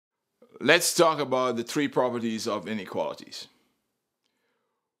Let's talk about the three properties of inequalities.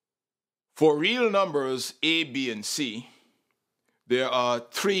 For real numbers a, b, and c, there are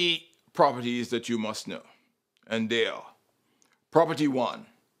three properties that you must know. And they are: property 1,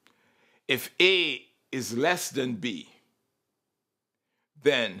 if a is less than b,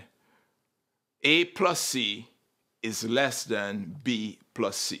 then a plus c is less than b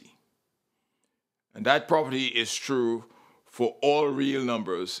plus c. And that property is true for all real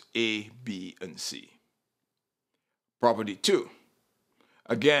numbers a, b, and c. Property 2,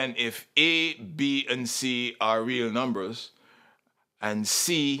 again, if a, b, and c are real numbers and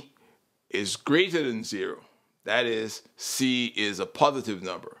c is greater than 0, that is, c is a positive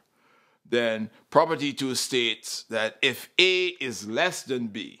number, then property 2 states that if a is less than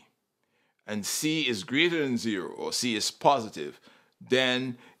b and c is greater than 0, or c is positive,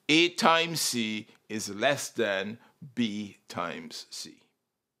 then a times c is less than b times c.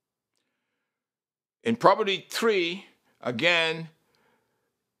 In property 3, again,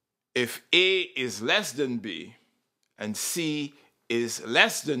 if a is less than b and c is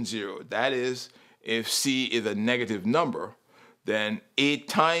less than 0, that is, if c is a negative number, then a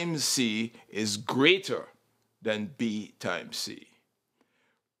times c is greater than b times c.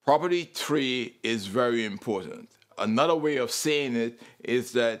 Property 3 is very important. Another way of saying it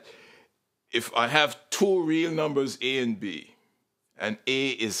is that if I have two real numbers a and b, and a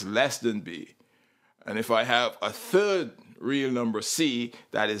is less than b, and if I have a third real number c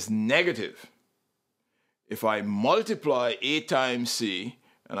that is negative, if I multiply a times c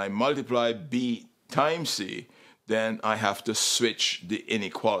and I multiply b times c, then I have to switch the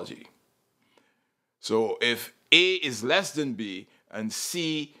inequality. So if a is less than b and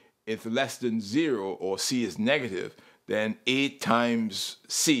c is less than 0, or c is negative, then a times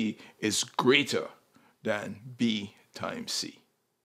c is greater than b times c.